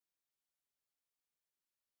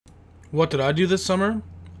What did I do this summer?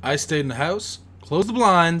 I stayed in the house, closed the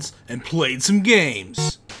blinds, and played some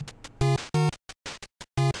games.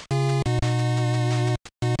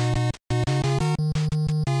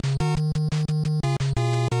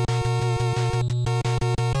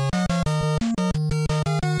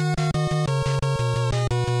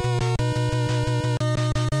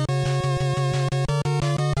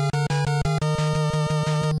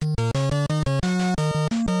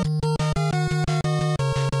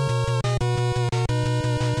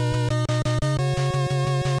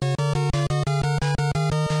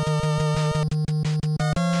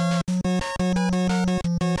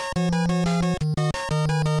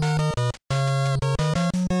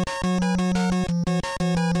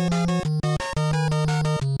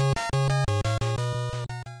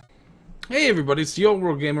 Hey everybody, it's the Old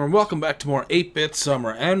World Gamer, and welcome back to more 8-Bit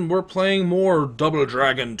Summer, and we're playing more Double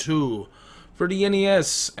Dragon 2 for the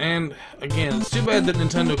NES, and again, it's too bad that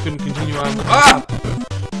Nintendo couldn't continue on with... Ah!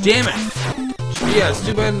 Damn it! Yeah, it's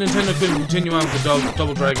too bad Nintendo couldn't continue on with the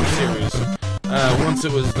Double Dragon series once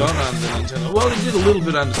it was done on the Nintendo. Well, they did a little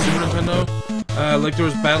bit on the Super Nintendo, like there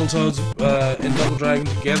was Battletoads and Double Dragon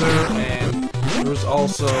together, and there was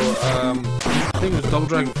also, I think it was Double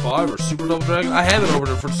Dragon 5 or Super Double Dragon. I have it over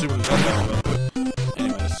there for Super Nintendo, but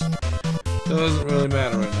anyways, doesn't really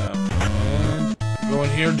matter right now. And go in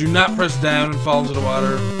here. Do not press down and fall into the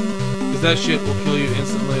water, because that shit will kill you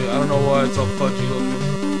instantly. I don't know why it's all fudgy looking.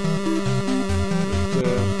 But,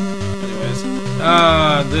 anyways,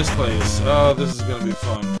 this place. Oh, this is gonna be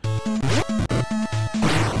fun.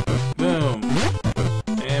 Boom.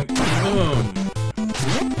 And boom.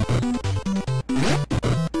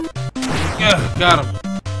 Yeah, got him.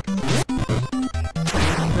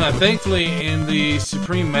 Thankfully, in the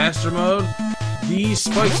Supreme Master mode, these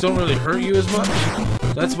spikes don't really hurt you as much.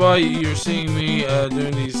 That's why you're seeing me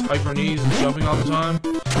doing these hyper knees and jumping all the time.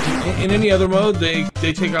 In any other mode, they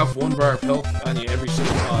take off 1 bar of health on you every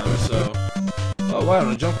single time. So, oh wow,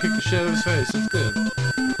 and a jump kicked the shit out of his face. That's good.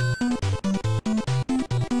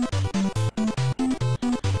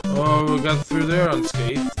 Oh, we got through there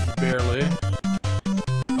unscathed, barely.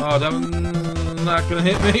 Oh, that one's not gonna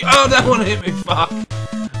hit me. Oh, that one hit me. Fuck.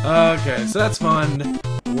 Okay, so that's fun.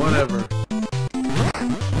 Whatever.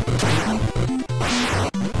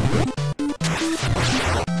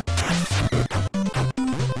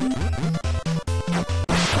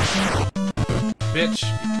 Bitch.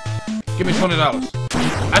 Give me $20.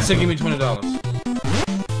 I said give me $20.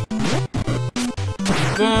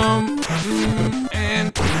 Boom.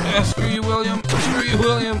 And screw you, William. Screw you,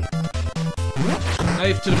 William.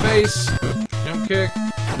 Knife to the face, jump kick,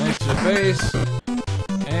 knife to the face,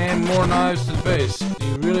 and more knives to the face. Do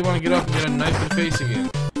you really want to get up and get a knife to the face again?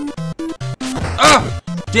 Ah!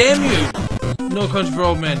 Damn you! No Country for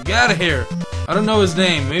Old Men. Get out of here! I don't know his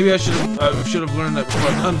name. Maybe I should have learned that before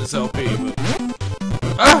I done this LP, but...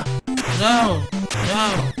 Ah! No! No!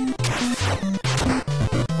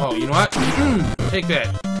 Oh, you know what? Take that.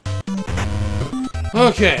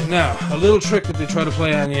 Okay, now, a little trick that they try to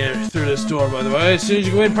play on you through this door, by the way. As soon as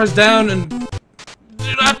you go in, press down and...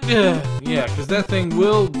 do not... yeah, because that thing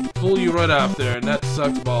will pull you right off there, and that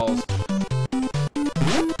sucks balls.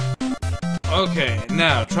 Okay,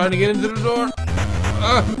 now, trying to get into the door.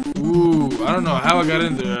 Ooh, I don't know how I got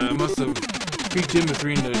in there. I must have peeked in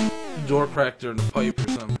between the door crack there and the pipe or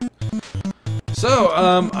something. So,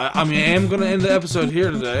 I am going to end the episode here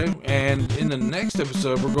today, and in the next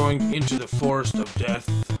episode, we're going into the Forest of Death.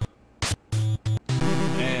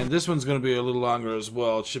 And this one's going to be a little longer as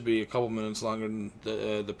well. It should be a couple minutes longer than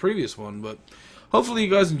the previous one, but hopefully you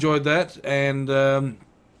guys enjoyed that, and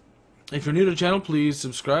if you're new to the channel, please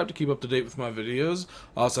subscribe to keep up to date with my videos.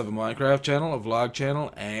 I also have a Minecraft channel, a vlog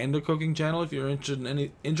channel, and a cooking channel if you're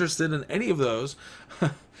interested in any of those.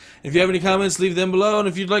 If you have any comments, leave them below, and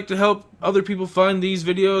if you'd like to help other people find these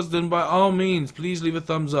videos, then by all means, please leave a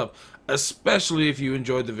thumbs up, especially if you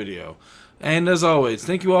enjoyed the video. And as always,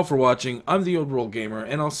 thank you all for watching. I'm the Old World Gamer,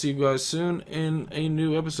 and I'll see you guys soon in a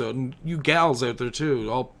new episode. And you gals out there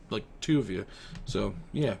too, all like 2 of you. So,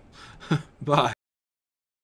 yeah. Bye.